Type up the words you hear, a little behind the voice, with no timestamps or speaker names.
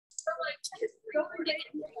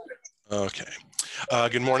Okay.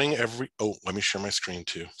 Good morning, oh, let me share my screen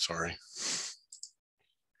too. Sorry.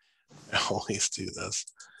 I always do this.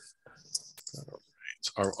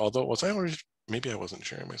 All right. Although, was I already, maybe I wasn't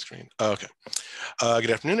sharing my screen. Okay.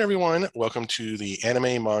 Good afternoon, everyone. Welcome to the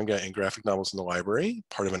Anime, Manga, and Graphic Novels in the Library,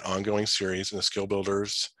 part of an ongoing series in the Skill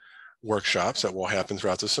Builders workshops that will happen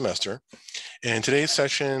throughout the semester. In today's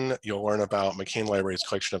session, you'll learn about McCain Library's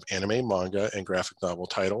collection of anime, manga, and graphic novel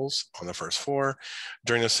titles on the first floor.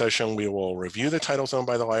 During this session, we will review the titles owned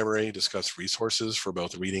by the library, discuss resources for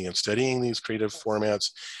both reading and studying these creative formats,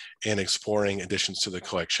 and exploring additions to the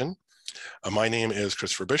collection. My name is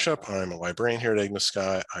Christopher Bishop. I'm a librarian here at Agnes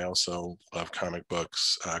Scott. I also love comic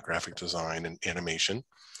books, graphic design, and animation.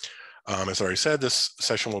 As I already said, this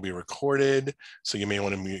session will be recorded, so you may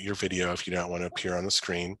want to mute your video if you don't want to appear on the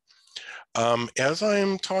screen. As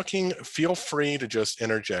I'm talking, feel free to just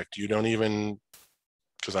interject. You don't even,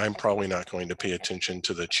 because I'm probably not going to pay attention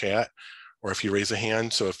to the chat or if you raise a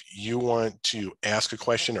hand. So if you want to ask a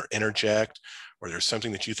question or interject, or there's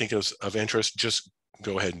something that you think is of interest, just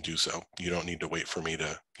go ahead and do so. You don't need to wait for me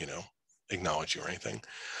to, acknowledge you or anything.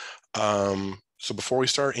 So before we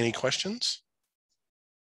start, any questions?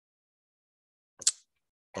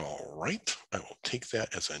 All right, I will take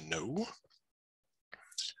that as a no.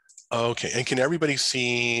 Okay, and can everybody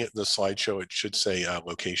see the slideshow? It should say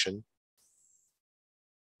location.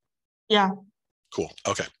 Yeah. Cool,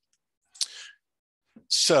 okay.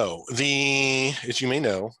 So as you may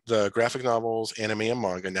know, the graphic novels, anime, and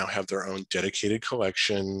manga now have their own dedicated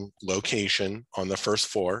collection location on the first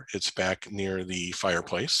floor. It's back near the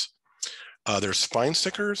fireplace. There's spine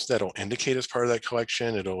stickers that'll indicate as part of that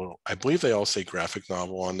collection. I believe they all say graphic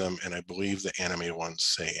novel on them, and I believe the anime ones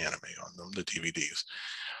say anime on them, the DVDs.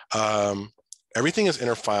 Everything is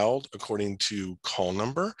interfiled according to call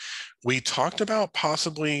number. We talked about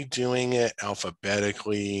possibly doing it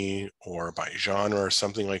alphabetically or by genre or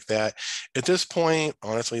something like that. At this point,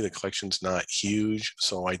 honestly, the collection's not huge,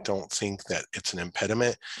 so I don't think that it's an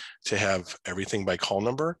impediment to have everything by call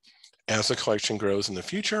number. As the collection grows in the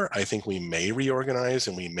future, I think we may reorganize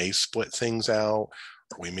and we may split things out,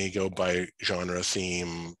 or we may go by genre,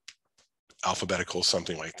 theme, alphabetical,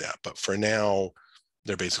 something like that. But for now,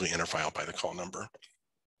 they're basically interfiled by the call number.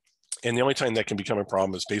 And the only time that can become a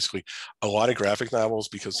problem is basically a lot of graphic novels,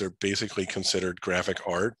 because they're basically considered graphic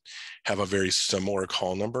art, have a very similar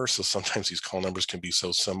call number. So sometimes these call numbers can be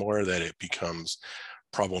so similar that it becomes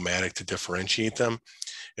problematic to differentiate them.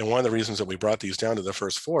 And one of the reasons that we brought these down to the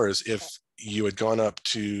first floor is if you had gone up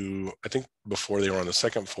to, I think before they were on the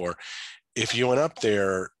second floor, if you went up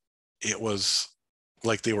there, it was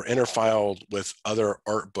like they were interfiled with other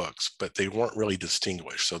art books, but they weren't really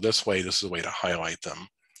distinguished. So this is a way to highlight them.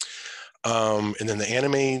 And then the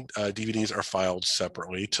anime DVDs are filed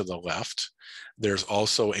separately to the left. There's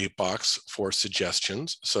also a box for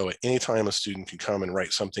suggestions. So at any time a student can come and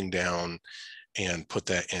write something down and put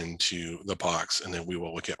that into the box, and then we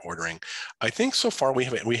will look at ordering. I think so far we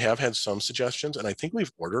have had some suggestions, and I think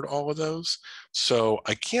we've ordered all of those. So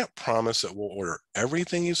I can't promise that we'll order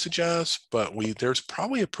everything you suggest, but there's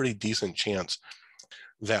probably a pretty decent chance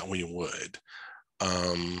that we would.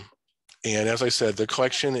 And as I said, the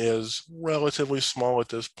collection is relatively small at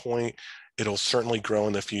this point. It'll certainly grow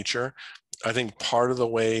in the future. I think part of the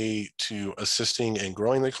way to assisting and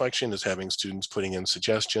growing the collection is having students putting in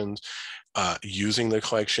suggestions, using the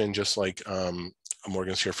collection, just like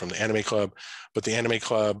Morgan's here from the Anime Club. But the Anime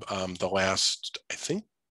Club, the last, I think,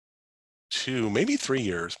 2, maybe 3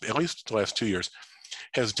 years, at least the last 2 years,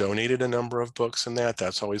 has donated a number of books, and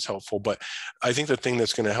that's always helpful. But I think the thing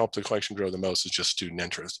that's going to help the collection grow the most is just student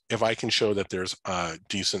interest. If I can show that there's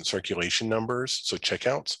decent circulation numbers, so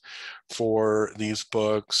checkouts for these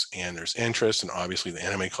books, and there's interest, and obviously the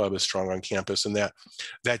Anime Club is strong on campus, and that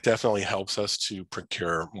definitely helps us to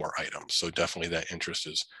procure more items. So definitely that interest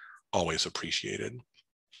is always appreciated.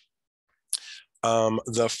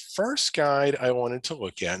 The first guide I wanted to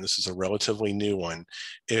look at, and this is a relatively new one,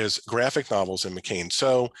 is graphic novels in McCain.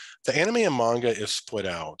 So the anime and manga is split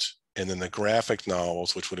out, and then the graphic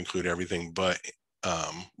novels, which would include everything but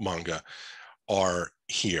manga, are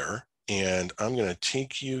here. And I'm going to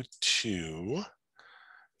take you to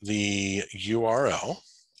the URL.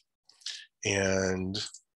 And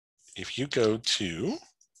if you go to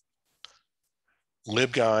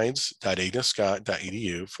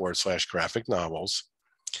libguides.agnescott.edu/graphic novels.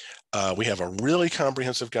 We have a really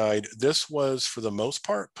comprehensive guide. This was, for the most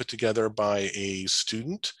part, put together by a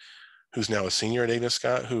student who's now a senior at Agnes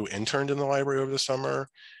Scott, who interned in the library over the summer,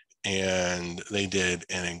 and they did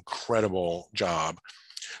an incredible job.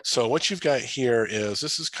 So what you've got here is,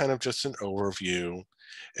 this is kind of just an overview.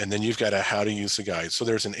 And then you've got a how to use the guide. So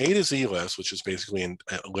there's an A to Z list, which is basically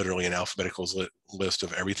literally an alphabetical list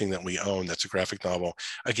of everything that we own. That's a graphic novel.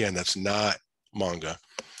 Again, that's not manga.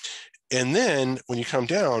 And then when you come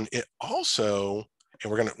down, it also,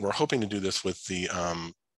 and we're hoping to do this with the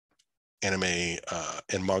anime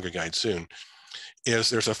and manga guide soon, is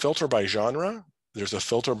there's a filter by genre, there's a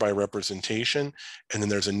filter by representation, and then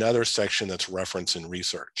there's another section that's reference and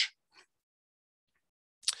research.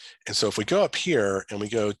 And so if we go up here and we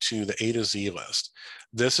go to the A to Z list,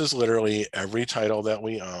 this is literally every title that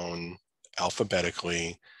we own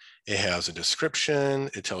alphabetically. It has a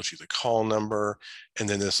description, it tells you the call number, and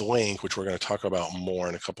then this link, which we're going to talk about more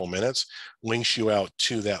in a couple minutes, links you out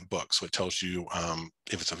to that book. So it tells you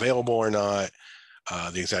if it's available or not,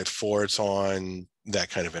 the exact floor it's on,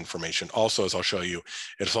 that kind of information. Also, as I'll show you,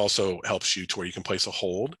 it also helps you to where you can place a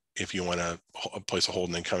hold if you want to place a hold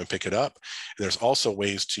and then come and pick it up. And there's also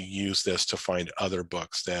ways to use this to find other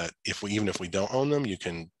books that even if we don't own them, you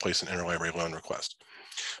can place an interlibrary loan request.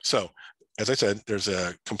 So as I said, there's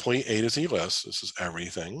a complete A to Z list. This is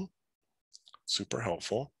everything. Super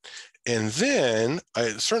helpful. And then I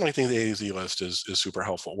certainly think the A to Z list is super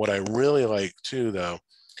helpful. What I really like too, though,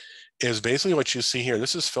 is basically what you see here.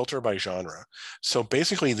 This is filter by genre. So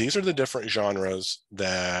basically, these are the different genres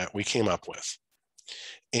that we came up with.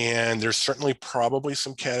 And there's certainly probably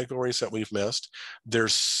some categories that we've missed.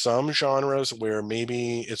 There's some genres where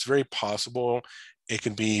maybe it's very possible it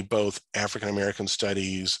could be both African-American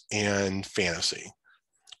studies and fantasy,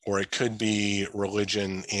 or it could be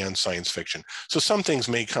religion and science fiction. So some things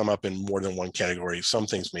may come up in more than one category. Some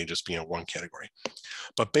things may just be in one category.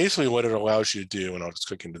 But basically what it allows you to do, and I'll just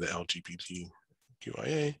click into the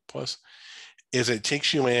LGBTQIA+, is it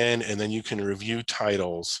takes you in and then you can review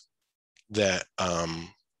titles that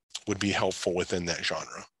would be helpful within that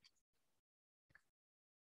genre.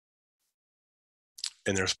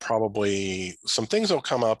 And there's probably some things that'll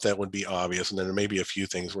come up that would be obvious, and then there may be a few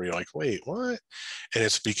things where you're like, wait, what? And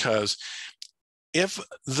it's because if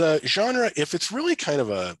the genre, if it's really kind of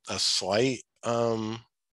a slight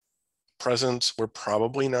presence, we're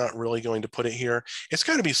probably not really going to put it here. It's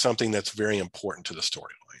got to be something that's very important to the storyline.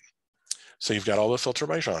 So you've got all the filter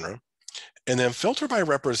by genre, and then filter by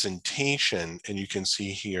representation, and you can see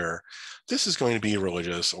here, this is going to be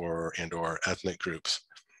religious or ethnic groups.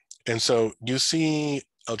 And so you see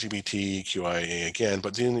LGBTQIA again,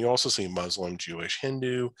 but then you also see Muslim, Jewish,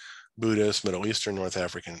 Hindu, Buddhist, Middle Eastern, North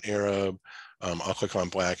African, Arab. I'll click on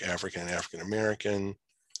Black, African, African American,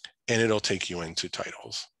 and it'll take you into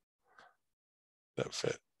titles that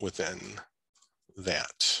fit within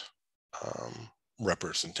that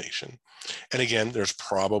representation. And again, there's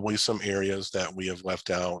probably some areas that we have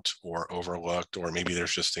left out or overlooked, or maybe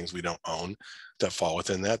there's just things we don't own that fall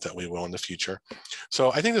within that we will in the future.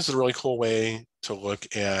 So I think this is a really cool way to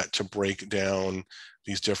look at, to break down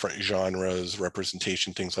these different genres,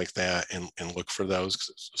 representation, things like that, and look for those, because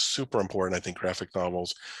it's super important. I think graphic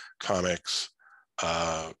novels, comics,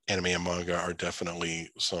 anime and manga are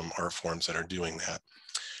definitely some art forms that are doing that.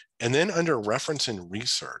 And then under reference and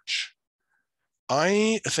research,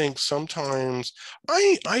 I think sometimes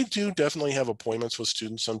I do definitely have appointments with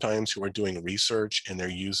students sometimes who are doing research and they're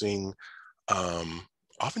using,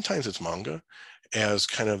 oftentimes it's manga as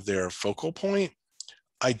kind of their focal point.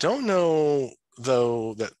 I don't know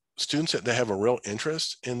though that students that have a real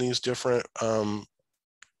interest in these different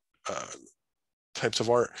types of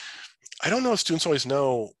art, I don't know if students always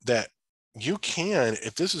know that you can,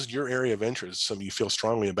 if this is your area of interest, something you feel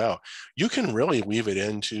strongly about, you can really weave it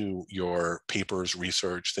into your papers,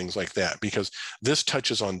 research, things like that, because this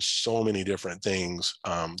touches on so many different things,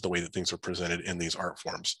 the way that things are presented in these art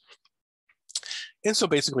forms. And so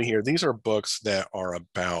basically here, these are books that are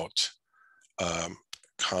about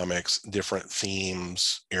comics, different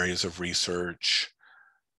themes, areas of research.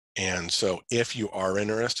 And so if you are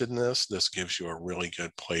interested in this, this gives you a really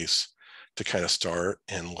good place to kind of start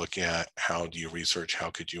and look at how do you research, how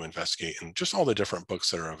could you investigate, and just all the different books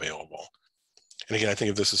that are available. And again, I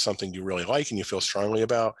think if this is something you really like and you feel strongly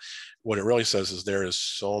about, what it really says is there is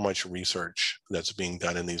so much research that's being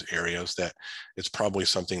done in these areas that it's probably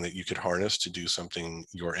something that you could harness to do something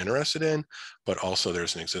you're interested in, but also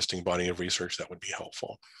there's an existing body of research that would be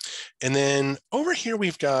helpful. And then over here,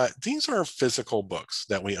 we've got, these are physical books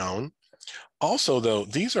that we own. Also, though,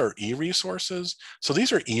 these are e-resources. So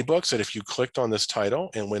these are ebooks that if you clicked on this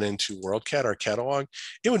title and went into WorldCat, our catalog,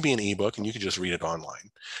 it would be an ebook and you could just read it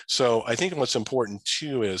online. So I think what's important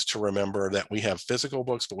too is to remember that we have physical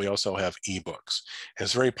books, but we also have ebooks. And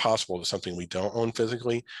it's very possible that something we don't own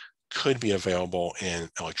physically could be available in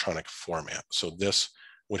electronic format. So this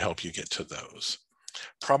would help you get to those.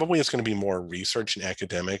 Probably it's going to be more research and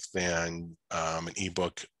academic than an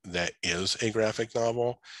ebook that is a graphic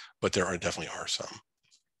novel, but there are definitely are some.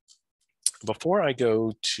 Before I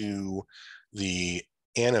go to the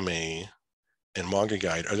anime and manga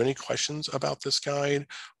guide, are there any questions about this guide,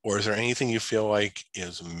 or is there anything you feel like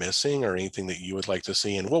is missing, or anything that you would like to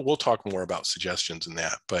see? And we'll talk more about suggestions in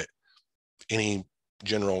that, but any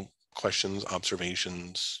general questions,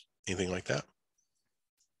 observations, anything like that?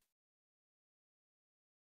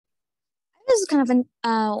 I was kind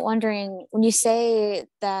of wondering when you say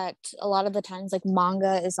that a lot of the times, like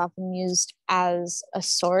manga is often used as a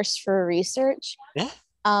source for research. Yeah.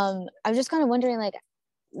 I'm just kind of wondering, like,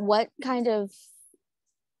 what kind of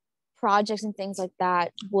projects and things like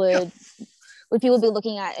that Yeah. would people be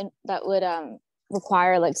looking at and that would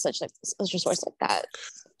require like such a source like that?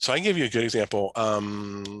 So I can give you a good example.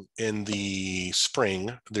 In the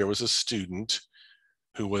spring, there was a student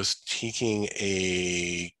who was taking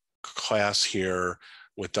a class here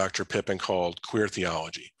with Dr. Pippin called Queer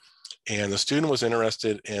Theology. And the student was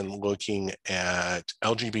interested in looking at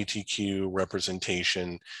LGBTQ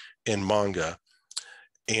representation in manga.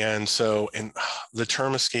 And so, and the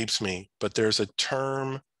term escapes me, but there's a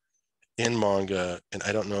term in manga, and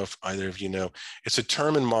I don't know if either of you know, it's a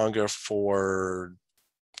term in manga for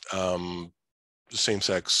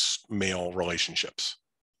same-sex male relationships.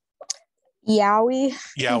 Yaoi,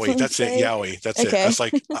 Yaoi, would that's it. say. Yaoi, that's it. Okay. That's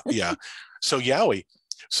like, yeah. So yaoi.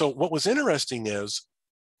 So what was interesting is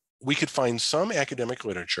we could find some academic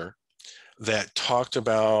literature that talked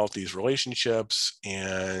about these relationships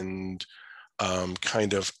and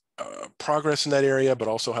kind of progress in that area, but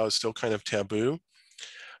also how it's still kind of taboo.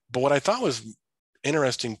 But what I thought was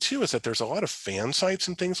interesting too is that there's a lot of fan sites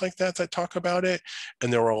and things like that that talk about it.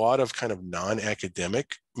 And there were a lot of kind of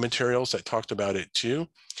non-academic materials that talked about it too.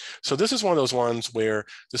 So this is one of those ones where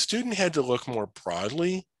the student had to look more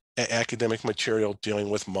broadly at academic material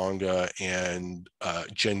dealing with manga and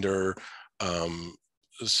gender,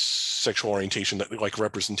 sexual orientation, like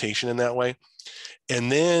representation in that way,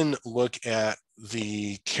 and then look at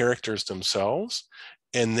the characters themselves,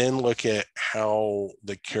 and then look at how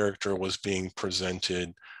the character was being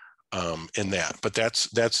presented in that. But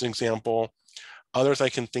that's an example. Others I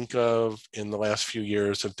can think of in the last few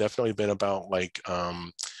years have definitely been about like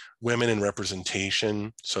women in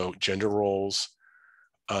representation, so gender roles,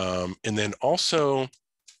 and then also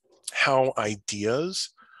how ideas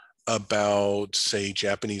about, say,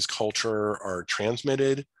 Japanese culture are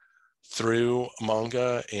transmitted through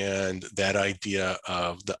manga, and that idea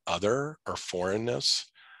of the other or foreignness.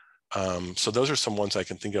 So those are some ones I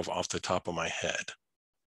can think of off the top of my head.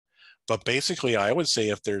 But basically, I would say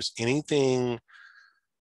if there's anything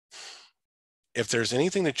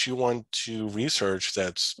that you want to research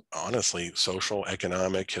that's honestly social,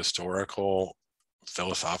 economic, historical,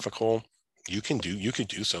 philosophical, you could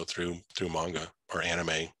do so through manga or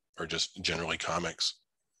anime or just generally comics,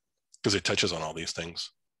 because it touches on all these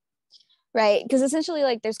things. Right, because essentially,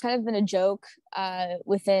 like, there's kind of been a joke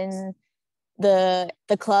within the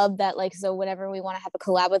club that, like, so whenever we want to have a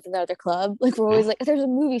collab with another club, like, we're always Mhm. like, there's a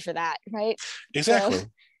movie for that, right? So Exactly.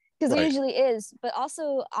 because there Right. usually is, but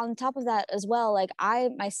also on top of that as well, like, I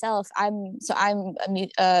myself, I'm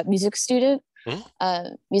a music student,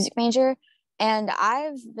 Mhm. music major, and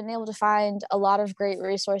I've been able to find a lot of great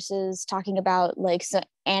resources talking about, like, so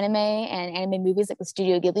anime and anime movies, like the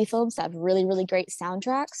Studio Ghibli films that have really really great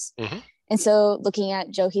soundtracks. Mhm. And so looking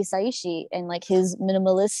at Joe Hisaishi and like his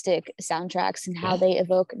minimalistic soundtracks and how Mhm. they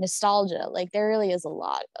evoke nostalgia, like there really is a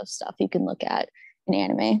lot of stuff you can look at in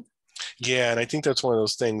anime. Yeah, and I think that's one of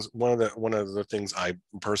those things. One of the things I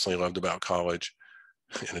personally loved about college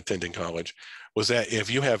and attending college was that if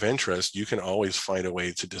you have interest, you can always find a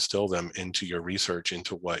way to distill them into your research,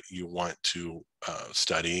 into what you want to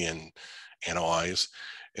study and analyze.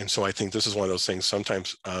 And so I think this is one of those things.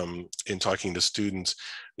 Sometimes in talking to students,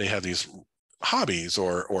 they have these hobbies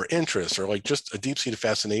or interests or like just a deep-seated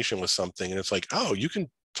fascination with something, and it's like, oh, you can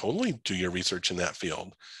totally do your research in that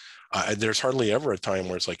field. There's hardly ever a time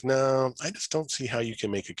where it's like, no, I just don't see how you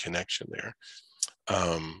can make a connection there.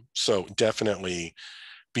 So definitely,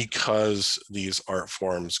 because these art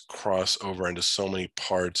forms cross over into so many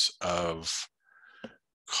parts of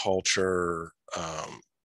culture,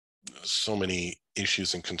 so many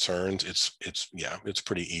issues and concerns, it's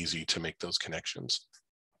pretty easy to make those connections.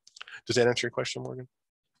 Does that answer your question, Morgan?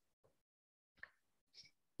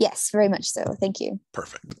 Yes, very much so. Thank you.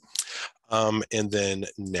 Perfect. And then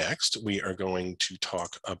next, we are going to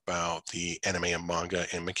talk about the anime and manga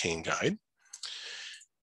and McCain guide.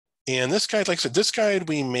 And this guide, like I said, this guide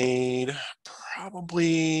we made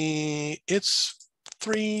probably, it's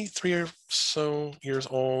three or so years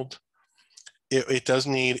old. It does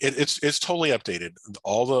need it's totally updated.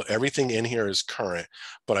 Everything in here is current,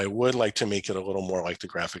 but I would like to make it a little more like the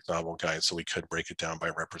graphic novel guide, so we could break it down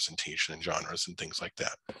by representation and genres and things like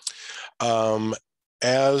that.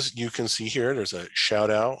 As you can see here, there's a shout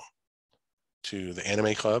out to the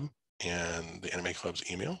Anime Club and the Anime Club's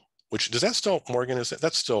email. Which does that still, Morgan?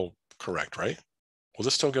 That's still correct, right? Will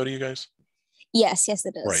this still go to you guys? Yes, it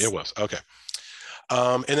is. Right, it was. Okay.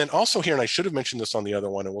 And then also here, and I should have mentioned this on the other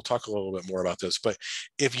one, and we'll talk a little bit more about this, but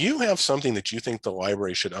if you have something that you think the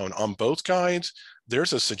library should own, on both guides,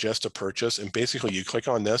 there's a suggest a purchase, and basically you click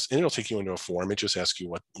on this and it'll take you into a form. It just asks you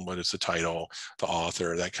what is the title, the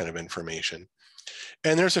author, that kind of information.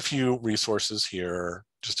 And there's a few resources here,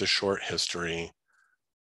 just a short history.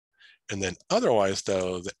 And then otherwise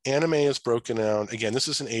though, the anime is broken down. Again, this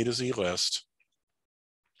is an A to Z list.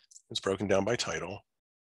 It's broken down by title.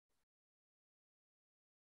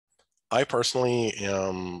 I personally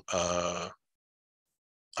am, I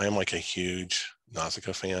am like a huge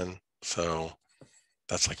Nausicaa fan, so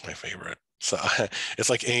that's like my favorite. So it's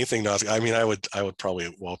like anything Nausicaa. I mean, I would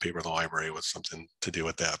probably wallpaper the library with something to do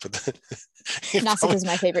with that. But Nausicaa is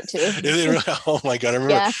my favorite too. Is it really? Oh my god! I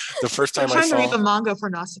remember the first time I'm trying to read the manga for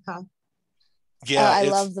Nausicaa. Yeah, I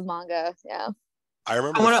love the manga. Yeah, I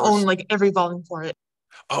remember. I want to own like every volume for it.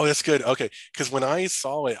 Oh, that's good. Okay, because when I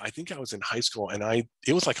saw it, I think I was in high school, and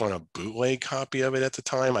it was like on a bootleg copy of it at the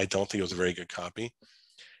time. I don't think it was a very good copy,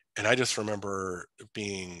 and I just remember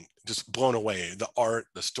being just blown away. The art,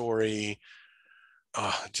 the story,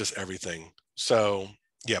 just everything. So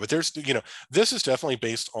yeah, but there's, this is definitely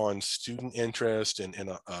based on student interest, and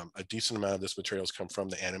a decent amount of this material has come from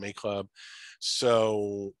the Anime Club.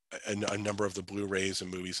 So a number of the Blu-rays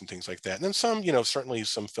and movies and things like that. And then some, certainly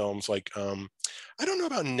some films like, I don't know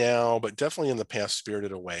about now, but definitely in the past,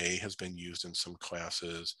 Spirited Away has been used in some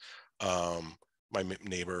classes. My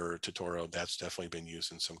neighbor Totoro, that's definitely been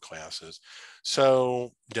used in some classes.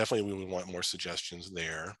 So definitely we would want more suggestions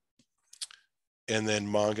there. And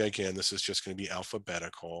then manga, again, this is just going to be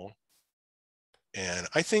alphabetical. And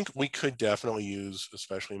I think we could definitely use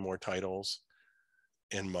especially more titles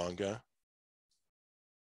in manga.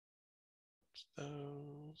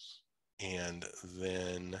 Those. And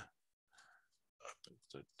then up at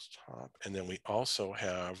the top. And then we also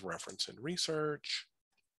have reference and research.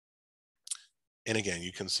 And again,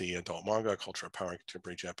 you can see adult manga, culture of power,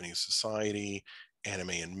 contemporary Japanese society, anime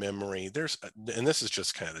and memory. And this is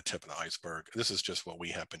just kind of the tip of the iceberg. This is just what we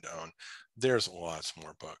happen to own. There's lots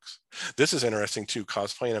more books. This is interesting too,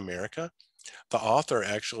 Cosplay in America. The author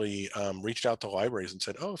actually reached out to libraries and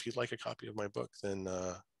said, oh, if you'd like a copy of my book, then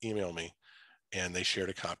email me. And they shared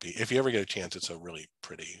a copy. If you ever get a chance, it's a really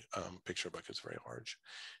pretty picture book. It's very large.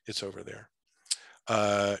 It's over there.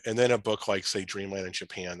 And then a book like, say, Dreamland in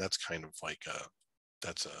Japan, that's kind of like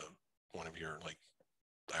one of your, like,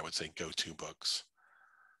 I would say, go-to books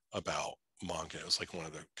about manga. It was like one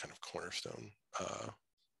of the kind of cornerstone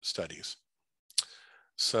studies.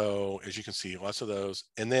 So as you can see, lots of those.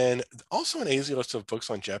 And then also an easy list of books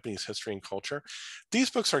on Japanese history and culture. These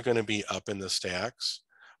books are going to be up in the stacks,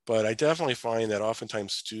 but I definitely find that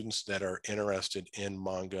oftentimes students that are interested in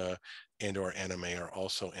manga and or anime are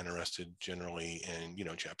also interested generally in,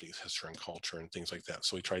 Japanese history and culture and things like that.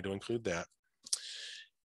 So we tried to include that.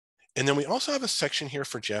 And then we also have a section here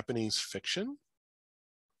for Japanese fiction,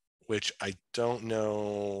 which I don't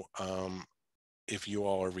know if you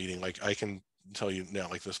all are reading. Like, I can tell you now,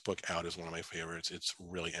 like, this book Out is one of my favorites. It's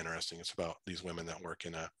really interesting. It's about these women that work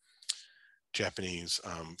in a Japanese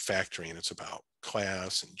factory, and it's about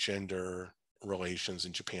class and gender relations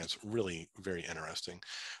in Japan. It's really very interesting.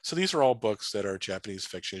 So these are all books that are Japanese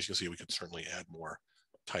fiction. As you can see, we could certainly add more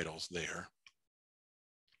titles there.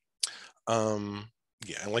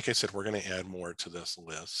 Yeah, and like I said, we're going to add more to this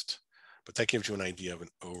list, but that gives you an idea of an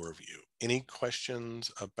overview. Any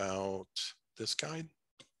questions about this guide?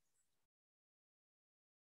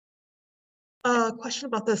 Question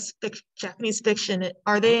about this Japanese fiction.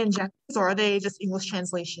 Are they in Japanese or are they just English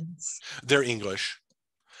translations? They're English.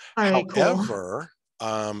 All right, however,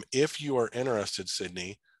 cool. If you are interested,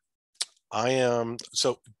 Sydney, I am.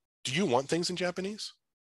 So do you want things in Japanese?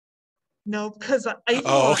 No, because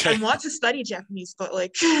I want to study Japanese, but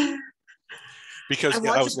like because I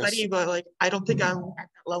want to study, but like I don't think I'm at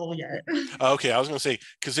that level yet. Okay, I was going to say,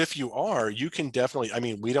 because if you are, you can definitely. I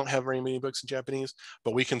mean, we don't have very many books in Japanese,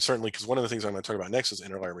 but we can certainly. Because one of the things I'm going to talk about next is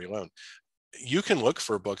interlibrary loan. You can look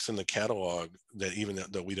for books in the catalog that even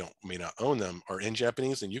though we may not own them are in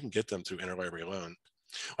Japanese, and you can get them through interlibrary loan.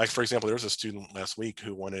 Like, for example, there was a student last week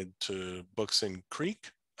who wanted books in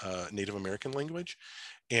Greek, Native American language.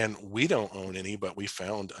 And we don't own any, but we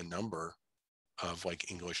found a number of like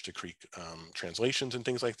English to Creek translations and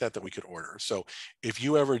things like that that we could order. So if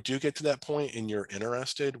you ever do get to that point and you're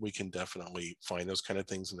interested, we can definitely find those kind of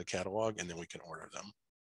things in the catalog and then we can order them.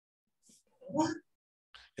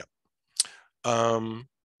 Yep.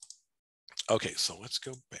 Okay, so let's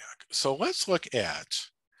go back. So let's look at,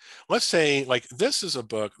 let's say like this is a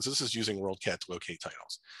book, this is using WorldCat to locate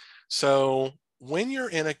titles. So when you're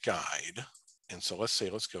in a guide, and so let's say,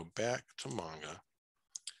 let's go back to Manga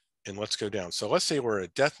and let's go down. So let's say we're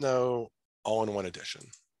at Death Note all-in-one edition.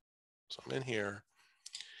 So I'm in here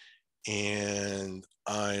and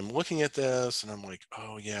I'm looking at this and I'm like,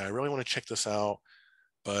 oh yeah, I really want to check this out,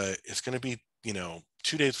 but it's going to be, you know,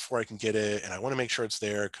 2 days before I can get it. And I want to make sure it's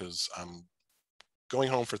there because I'm going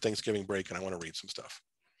home for Thanksgiving break and I want to read some stuff.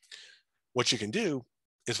 What you can do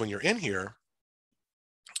is when you're in here,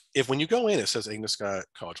 if when you go in, it says Agnes Scott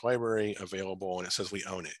College Library available and it says we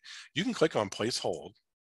own it, you can click on place hold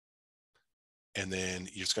and then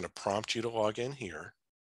it's going to prompt you to log in here.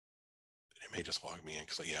 It may just log me in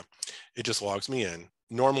because yeah, it just logs me in.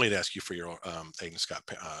 Normally it asks you for your Agnes Scott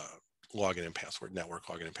login and password, network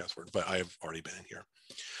login and password, but I've already been in here.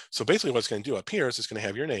 So basically what's going to do up here is it's going to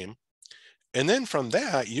have your name. And then from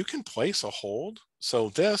that, you can place a hold. So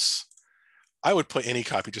this, I would put any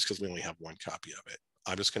copy just because we only have one copy of it.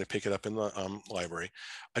 I'm just going to pick it up in the library.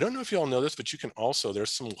 I don't know if you all know this, but you can also,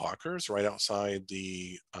 there's some lockers right outside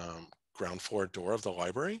the ground floor door of the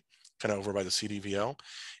library, kind of over by the CDVL.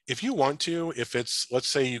 If you want to, if it's, let's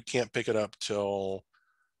say you can't pick it up till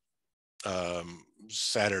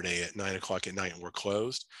Saturday at 9 o'clock at night and we're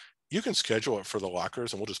closed, you can schedule it for the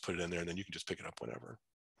lockers and we'll just put it in there and then you can just pick it up whenever.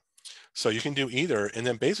 So you can do either. And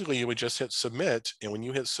then basically you would just hit submit. And when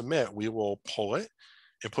you hit submit, we will pull it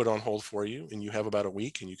and put it on hold for you. And you have about a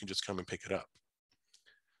week and you can just come and pick it up.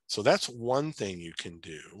 So that's one thing you can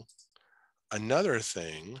do. Another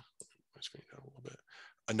thing, my screen down a little bit.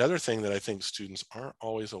 Another thing that I think students aren't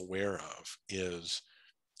always aware of is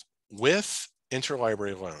with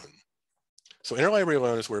interlibrary loan. So interlibrary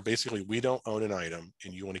loan is where basically we don't own an item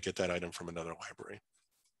and you want to get that item from another library.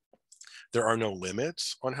 There are no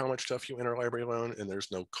limits on how much stuff you interlibrary loan, and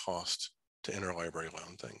there's no cost to interlibrary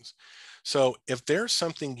loan things. So if there's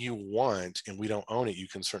something you want and we don't own it, you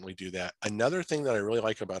can certainly do that. Another thing that I really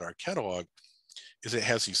like about our catalog is it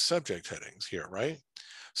has these subject headings here, right?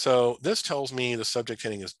 So this tells me the subject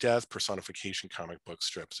heading is death, personification, comic book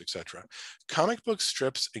strips, etc. Comic book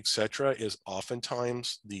strips, etc. is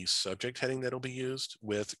oftentimes the subject heading that'll be used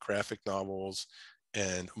with graphic novels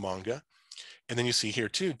and manga. And then you see here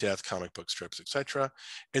too, death, comic book strips, etc.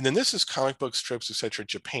 And then this is comic book strips, etc.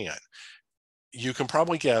 Japan. You can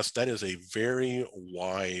probably guess that is a very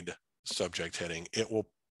wide subject heading.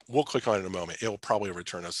 We'll click on it in a moment. It will probably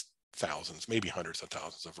return us thousands, maybe hundreds of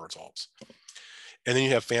thousands of results. And then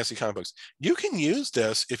you have fancy comic books. You can use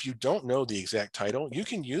this if you don't know the exact title. You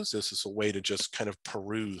can use this as a way to just kind of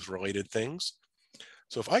peruse related things.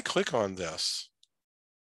 So if I click on this,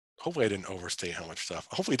 hopefully I didn't overstate how much stuff.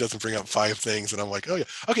 Hopefully it doesn't bring up 5 things and I'm like, oh yeah,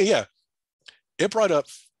 okay, yeah. It brought up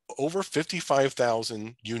over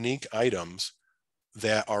 55,000 unique items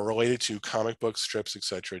that are related to comic books, strips,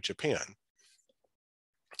 etc. Japan.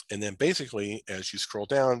 And then basically, as you scroll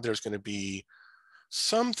down, there's going to be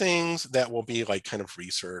some things that will be like kind of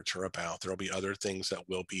research or about. There'll be other things that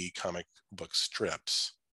will be comic book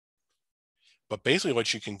strips. But basically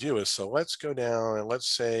what you can do is, so let's go down and let's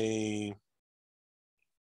say,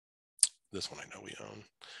 this one I know we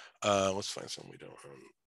own. Let's find some we don't own.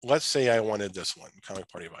 Let's say I wanted this one, Comic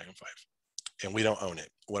Party Volume 5, and we don't own it.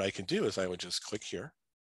 What I can do is I would just click here.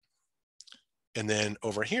 And then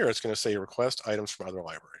over here, it's going to say request items from other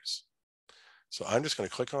libraries. So I'm just going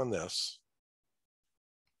to click on this.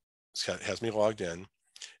 It has me logged in.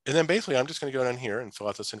 And then basically, I'm just going to go down here and fill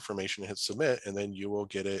out this information and hit submit, and then you will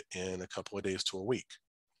get it in a couple of days to a week.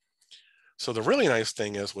 So the really nice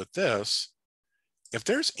thing is with this, if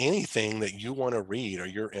there's anything that you want to read or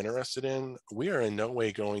you're interested in, we are in no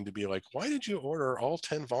way going to be like, why did you order all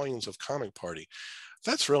 10 volumes of Comic Party?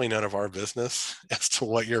 That's really none of our business as to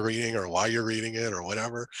what you're reading or why you're reading it or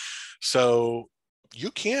whatever. So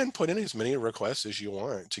you can put in as many requests as you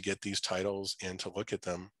want to get these titles and to look at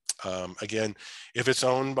them. Again, if it's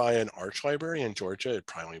owned by an arch library in Georgia, it'd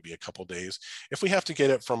probably be a couple days. If we have to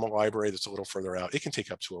get it from a library that's a little further out, it can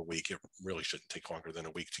take up to a week. It really shouldn't take longer than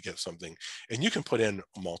a week to get something. And you can put in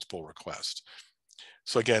multiple requests.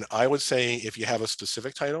 So again, I would say if you have a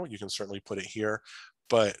specific title, you can certainly put it here,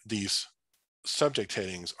 but these subject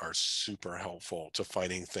headings are super helpful to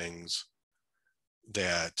finding things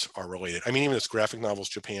that are related. I mean, even this graphic novels,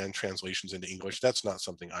 Japan translations into English, that's not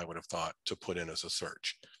something I would have thought to put in as a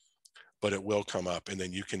search, but it will come up, and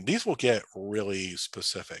then you can, these will get really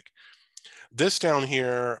specific. This down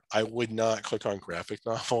here, I would not click on graphic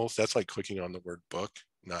novels. That's like clicking on the word book,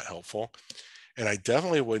 not helpful. And I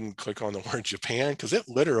definitely wouldn't click on the word Japan, because it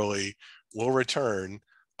literally will return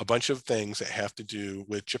a bunch of things that have to do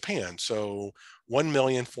with Japan. So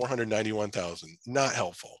 1,491,000, not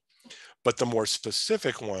helpful. But the more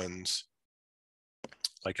specific ones,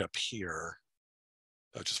 like up here,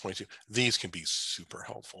 I'll just point to, these can be super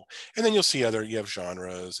helpful. And then you'll see you have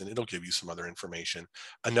genres, and it'll give you some other information.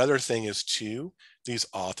 Another thing is too, these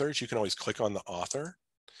authors, you can always click on the author.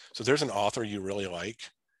 So there's an author you really like,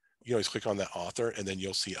 you always click on that author, and then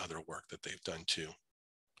you'll see other work that they've done too.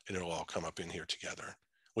 And it'll all come up in here together,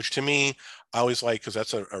 which to me, I always like, because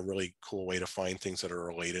that's a really cool way to find things that are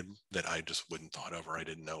related that I just wouldn't thought of or I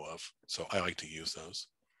didn't know of. So I like to use those.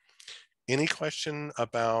 Any question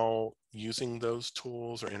about using those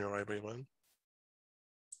tools or interlibrary one?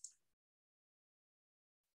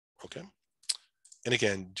 Okay. And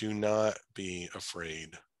again, do not be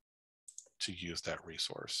afraid to use that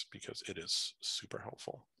resource, because it is super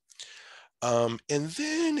helpful. And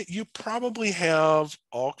then you probably have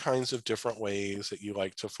all kinds of different ways that you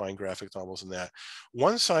like to find graphic novels in that.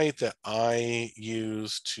 One site that I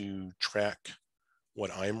use to track what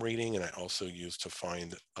I'm reading, and I also use to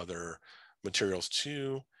find other materials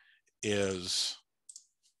too, is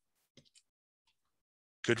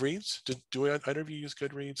Goodreads. Do either of you use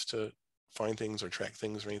Goodreads to find things or track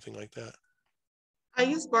things or anything like that? I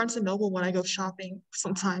use Barnes and Noble when I go shopping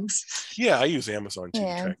sometimes. Yeah, I use Amazon too to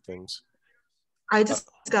Yeah. track things. I just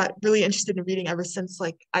got really interested in reading ever since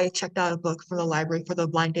like I checked out a book from the library for the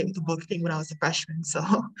blind date with the book thing when I was a freshman. So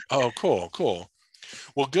Oh, cool, cool.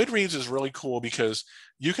 Well, Goodreads is really cool because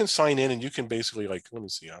you can sign in and you can basically, like, let me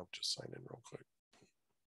see, I'll just sign in real quick.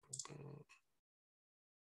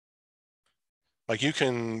 Like you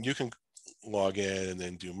can log in and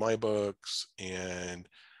then do my books, and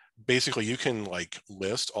basically you can like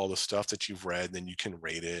list all the stuff that you've read, and then you can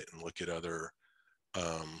rate it and look at other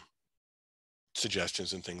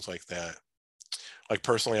suggestions and things like that. Like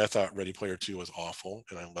personally, I thought Ready Player 2 was awful,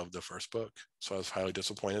 and I loved the first book, so I was highly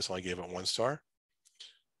disappointed, so I gave it 1 star.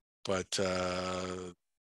 But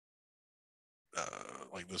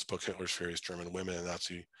like this book, Hitler's Furious German Women and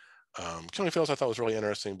Nazi Killing Fields, I thought was really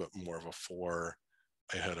interesting, but more of a 4.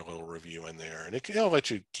 I had a little review in there, and it'll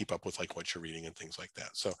let you keep up with like what you're reading and things like that.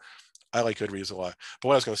 So I like Goodreads a lot. But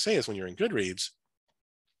what I was going to say is, when you're in Goodreads,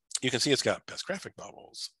 you can see it's got best graphic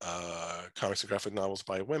novels, comics and graphic novels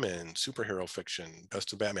by women, superhero fiction,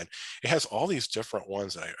 best of Batman. It has all these different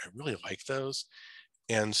ones that I really like those.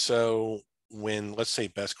 And so when, let's say,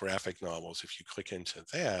 best graphic novels, if you click into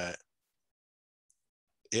that,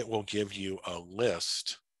 it will give you a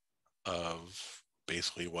list of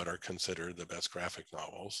basically what are considered the best graphic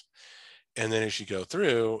novels. And then as you go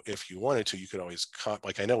through, if you wanted to, you could always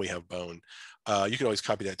like I know we have Bone. You could always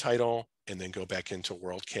copy that title and then go back into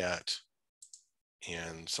WorldCat.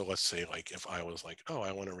 And so let's say, like, if I was like, oh,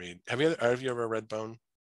 I want to read, have you ever read Bone?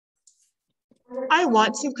 I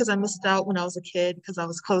want to because I missed out when I was a kid because I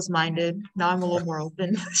was closed-minded. Now I'm a little more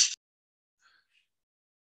open.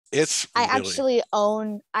 It's I really, actually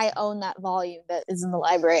own that volume that is in the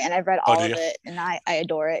library, and I've read oh, all do of you? it, and I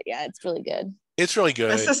adore it. Yeah, it's really good. It's really My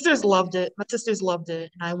good. sisters loved it. My sisters loved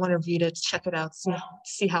it, and I want to read it, check it out,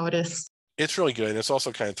 see how it is. It's really good. And it's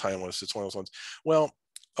also kind of timeless. It's one of those ones. Well,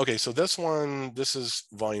 okay, so this is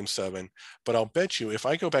volume 7, but I'll bet you if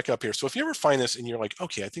I go back up here, so if you ever find this and you're like,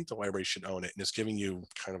 okay, I think the library should own it, and it's giving you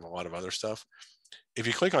kind of a lot of other stuff, if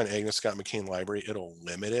you click on Agnes Scott McCain Library, it'll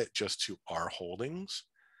limit it just to our holdings.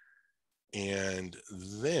 And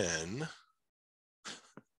then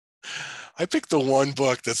I picked the one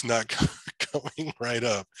book that's not coming right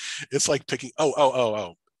up. It's like picking,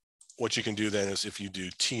 oh. What you can do then is if you do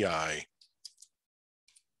TI,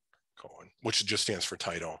 which just stands for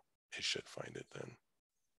title, it should find it then.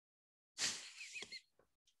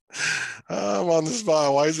 I'm on the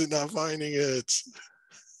spot. Why is it not finding it?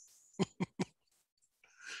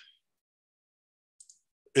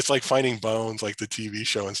 It's like finding Bones, like the TV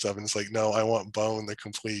show and stuff. And it's like, no, I want Bone, the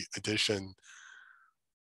complete edition.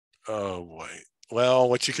 Oh boy. Well,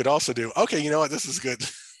 what you could also do, okay, you know what? This is good.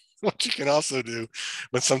 What you can also do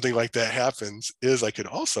when something like that happens is I could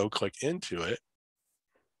also click into it,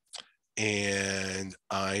 and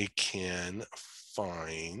I can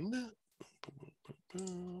find,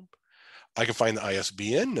 the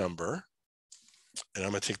ISBN number, and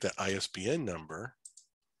I'm going to take that ISBN number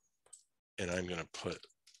and I'm going to put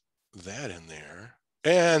that in there,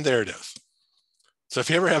 and there it is. So if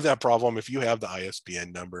you ever have that problem, if you have the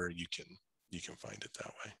ISBN number, you can find it that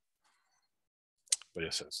way. But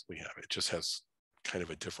it says we have it. It just has kind of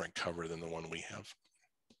a different cover than the one we have.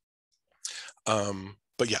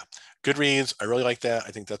 But yeah, Goodreads, I really like that.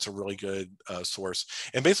 I think that's a really good source.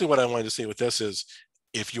 And basically what I wanted to say with this is,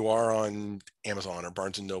 if you are on Amazon or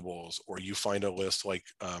Barnes and Nobles, or you find a list like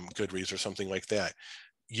Goodreads or something like that,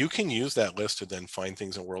 you can use that list to then find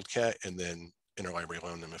things in WorldCat and then interlibrary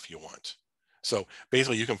loan them if you want. So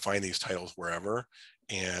basically you can find these titles wherever,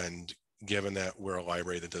 and given that we're a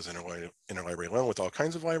library that does interlibrary loan with all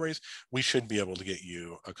kinds of libraries, we should be able to get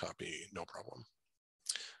you a copy, no problem.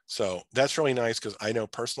 So that's really nice, because I know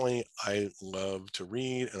personally, I love to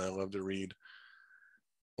read, and I love to read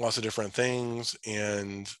lots of different things.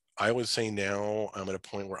 And I would say now I'm at a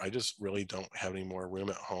point where I just really don't have any more room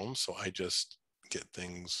at home. So I just get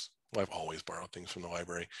things. Well, I've always borrowed things from the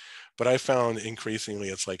library, but I found increasingly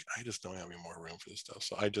it's like, I just don't have any more room for this stuff.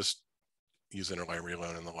 So I just use interlibrary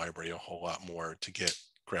loan in the library a whole lot more to get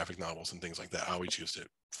graphic novels and things like that. I always used it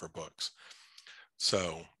for books.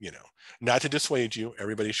 So, not to dissuade you,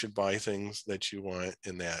 everybody should buy things that you want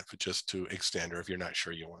in that, but just to extend, or if you're not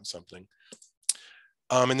sure you want something.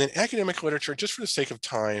 And then academic literature, just for the sake of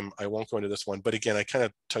time, I won't go into this one, but again, I kind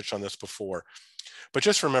of touched on this before, but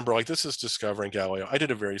just remember, like, this is Discovering Galileo. I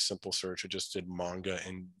did a very simple search. I just did manga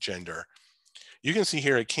and gender. You can see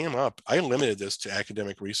here, it came up, I limited this to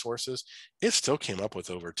academic resources. It still came up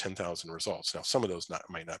with over 10,000 results. Now, some of those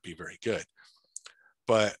might not be very good,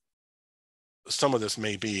 but some of this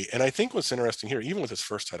may be. And I think what's interesting here, even with this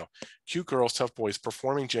first title, Cute Girls, Tough Boys,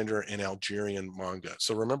 Performing Gender in Algerian Manga.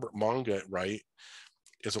 So remember, manga, right,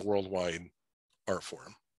 is a worldwide art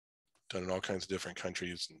form, done in all kinds of different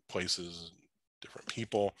countries and places, and different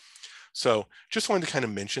people. So just wanted to kind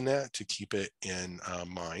of mention that to keep it in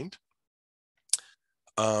mind.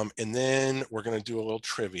 And then we're going to do a little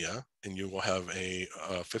trivia, and you will have a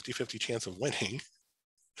 50-50 chance of winning.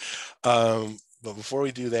 But before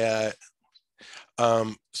we do that,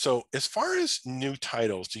 so as far as new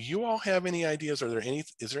titles, do you all have any ideas? Is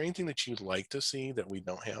there anything that you'd like to see that we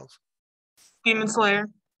don't have? Demon Slayer.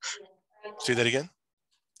 Say that again.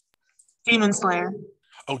 Demon Slayer.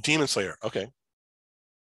 Oh, Demon Slayer. Okay.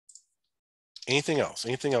 Anything else?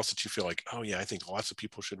 Anything else that you feel like, oh yeah, I think lots of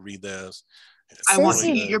people should read this? I want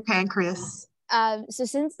to eat your pancreas. So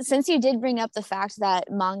since you did bring up the fact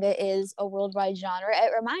that manga is a worldwide genre,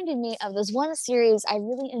 it reminded me of this one series I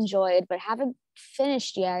really enjoyed but haven't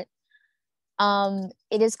finished yet.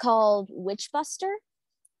 It is called Witchbuster.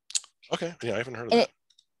 Okay, yeah, I haven't heard of that.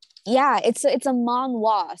 It's a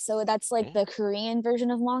manhwa, so that's like the Korean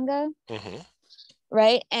version of manga,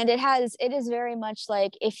 right? And it is very much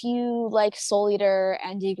like, if you like Soul Eater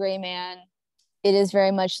and D Gray Man, it is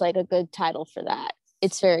very much like a good title for that.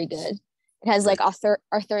 It's very good. It has like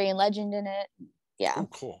Arthurian legend in it. Yeah. Oh,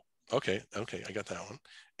 cool. Okay, I got that one.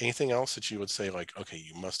 Anything else that you would say like, okay,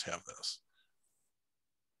 you must have this?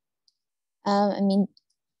 I mean,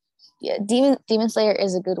 yeah, Demon Slayer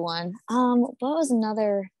is a good one. What was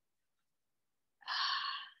another?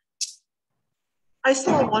 I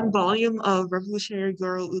saw one volume of Revolutionary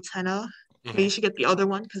Girl Utena. Maybe you should get the other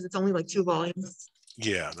one because it's only like 2 volumes.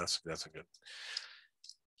 Yeah, that's a good.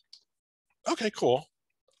 Okay, cool.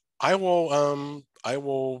 We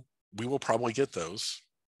will probably get those,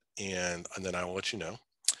 and then I will let you know.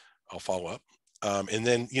 I'll follow up. And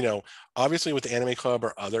then, obviously with the Anime Club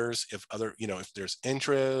or others, if there's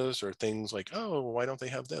interest or things like, oh, why don't they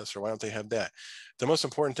have this or why don't they have that? The most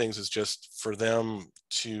important things is just for them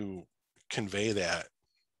to convey that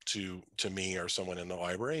to me or someone in the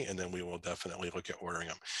library, and then we will definitely look at ordering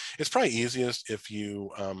them. It's probably easiest if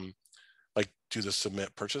you like do the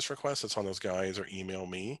submit purchase request that's on those guides, or email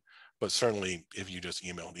me. But certainly if you just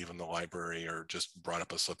emailed even the library or just brought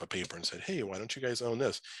up a slip of paper and said, hey, why don't you guys own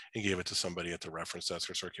this, and gave it to somebody at the reference desk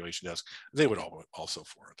or circulation desk, they would also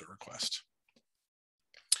forward the request.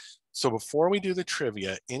 So before we do the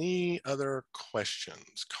trivia, any other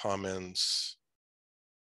questions, comments,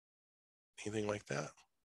 anything like that?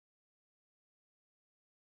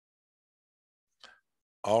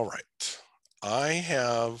 All right.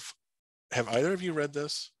 Have either of you read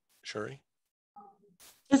this, Shuri?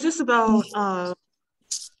 Is this about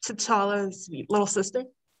T'Challa's little sister?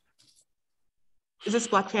 Is this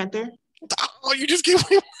Black Panther? Oh, you just gave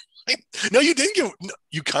away. No, you didn't give. No,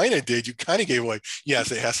 you kind of did. You kind of gave away.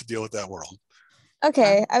 Yes, it has to deal with that world.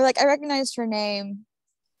 Okay, I recognized her name,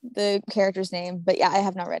 the character's name, but yeah, I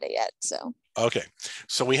have not read it yet. So okay,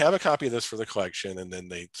 so we have a copy of this for the collection, and then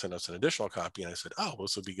they sent us an additional copy, and I said, oh,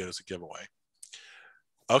 this would be good as a giveaway.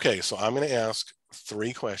 Okay, so I'm going to ask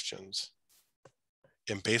 3 questions.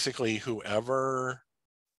 And basically whoever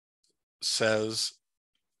gives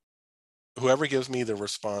me the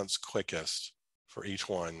response quickest for each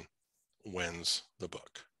one wins the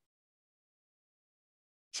book.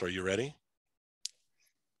 So are you ready?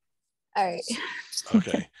 All right.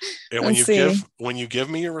 Okay. And when you give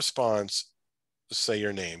me your response, say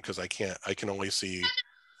your name, because I can't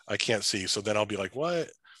see. So then I'll be like, what?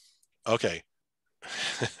 Okay.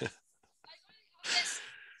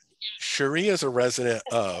 Cherie is a resident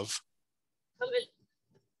of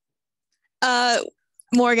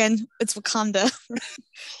Morgan. It's Wakanda.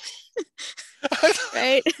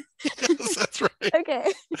 Right? Yes, that's right.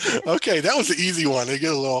 Okay. Okay, that was the easy one. They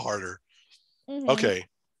get a little harder. Mm-hmm. Okay.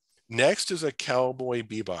 Next is a Cowboy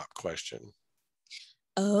Bebop question.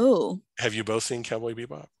 Oh. Have you both seen Cowboy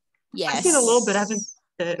Bebop? Yes. I've seen a little bit. I haven't seen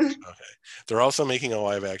it. Okay. They're also making a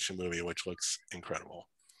live action movie, which looks incredible.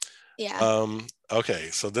 Yeah. Okay,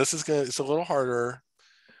 so it's a little harder.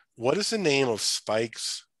 What is the name of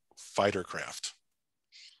Spike's fighter craft?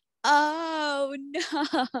 Oh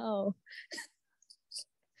no.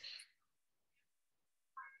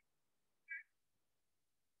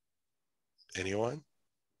 Anyone?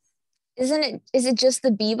 Is it just the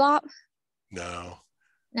Bebop? No.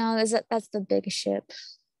 No, that's the big ship.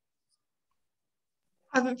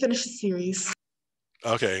 I haven't finished the series.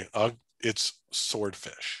 Okay, it's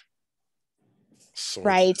Swordfish.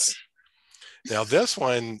 Right. Now this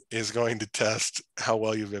one is going to test how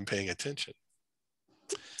well you've been paying attention.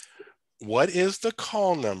 What is the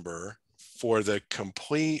call number for the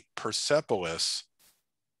complete Persepolis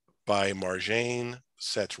by Marjane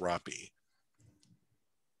Satrapi?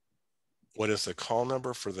 What is the call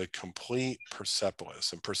number for the complete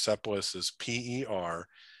Persepolis? And Persepolis is Persepolis.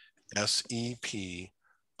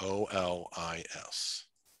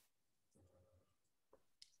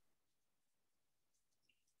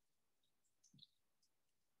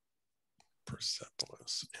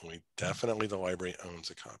 Persepolis. And the library owns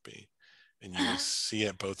a copy. And you would see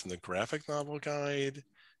it both in the graphic novel guide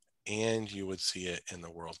and you would see it in the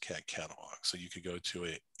WorldCat catalog. So you could go to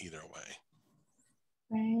it either way.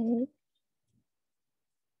 Right.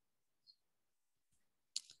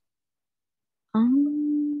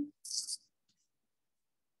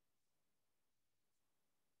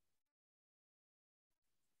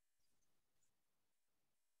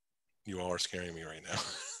 You all are scaring me right now.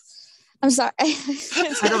 I'm sorry.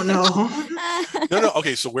 I don't know. No.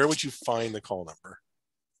 Okay, so where would you find the call number?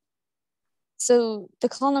 So the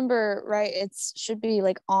call number, right? Should be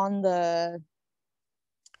like on the.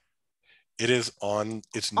 It's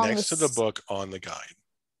next to the book on the guide.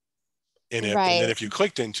 And then if you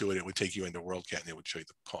clicked into it, it would take you into WorldCat and it would show you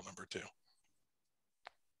the call number too.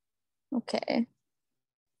 Okay.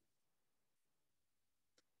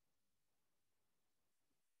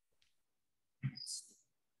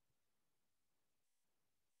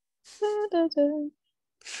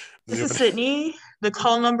 This is Sydney. The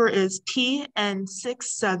call number is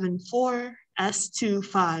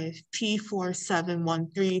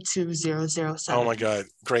PN674S25P47132007. Oh my God.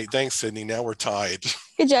 Great. Thanks, Sydney. Now we're tied.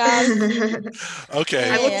 Good job. Okay.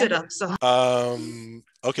 I looked it up. So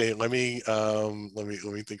okay, let me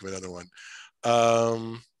think of another one.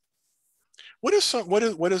 What is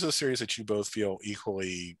a series that you both feel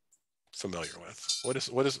equally familiar with?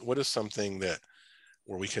 What is something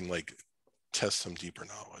where we can like test some deeper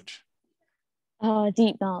knowledge?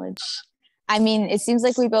 Deep knowledge. I mean, it seems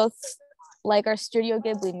like we both like our Studio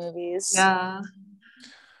Ghibli movies. Yeah.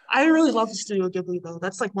 I really love the Studio Ghibli though.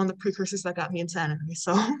 That's like one of the precursors that got me into anime.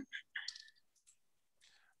 So all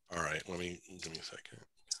right, give me a second.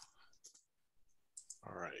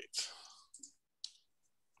 All right.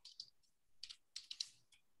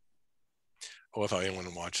 Oh, if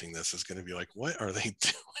anyone watching this is going to be like, what are they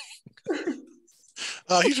doing?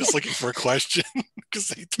 He's just looking for a question because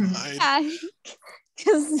they tied. Yeah,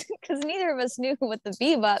 because neither of us knew what the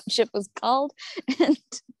Bebop ship was called, and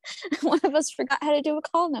one of us forgot how to do a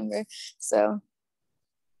call number. So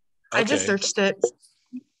I just searched it.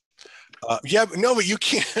 Yeah, but no, but you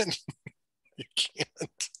can't. You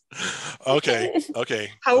can't. Okay.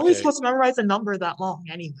 How are we supposed to memorize a number that long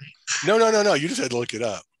anyway? No. You just had to look it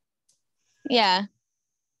up. Yeah.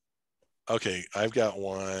 Okay, I've got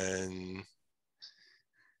one.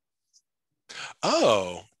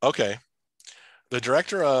 Oh, okay. The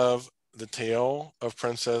director of The Tale of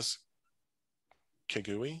Princess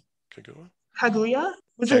Kaguya? Kaguya?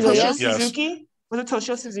 Was it Toshio Suzuki? Was it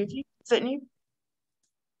Toshio Suzuki? Sydney?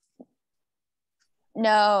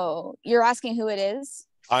 No, you're asking who it is?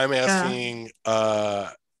 I'm asking,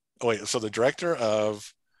 so the director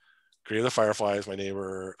of Grave of the Fireflies, My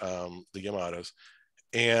Neighbor, The Yamatos,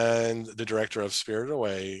 and the director of Spirited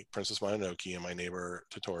Away, Princess Mononoke, and My Neighbor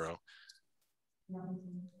Totoro,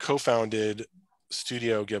 co-founded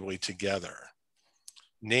Studio Ghibli together.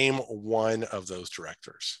 Name one of those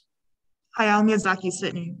directors. Hayao Miyazaki,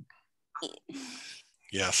 Sydney.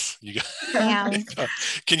 Yes.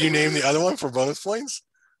 Can you name the other one for bonus points?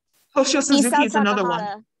 Toshio Suzuki is another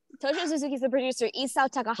one. Toshio Suzuki is the producer. Isao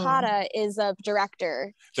Takahata is a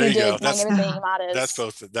director. There you go. That's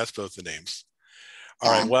both the names.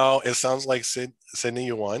 All right. Well, it sounds like Sydney,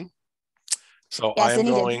 you won. So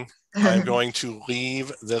yeah, I'm going to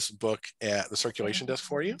leave this book at the circulation desk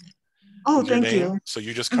for you. Oh, thank you. So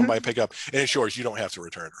you just come by, pick up, and it's yours. You don't have to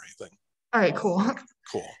return or anything. All right, cool.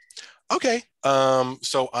 Cool. Okay.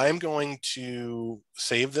 So I'm going to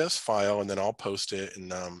save this file and then I'll post it,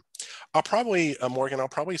 and I'll probably, Morgan, I'll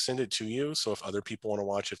probably send it to you. So if other people want to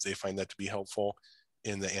watch, if they find that to be helpful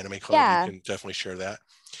in the anime club, you can definitely share that.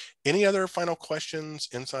 Any other final questions,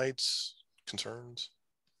 insights, concerns?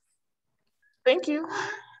 Thank you.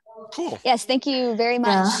 Cool. Yes, thank you very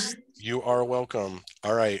much. You are welcome.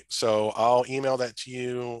 All right. So I'll email that to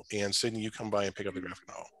you, and Sydney, you come by and pick up the graphic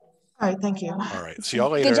novel. All right. Thank you. All right. See y'all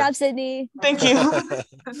later. Good job, Sydney. Thank you.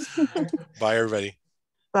 Bye, everybody.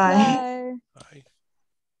 Bye. Bye.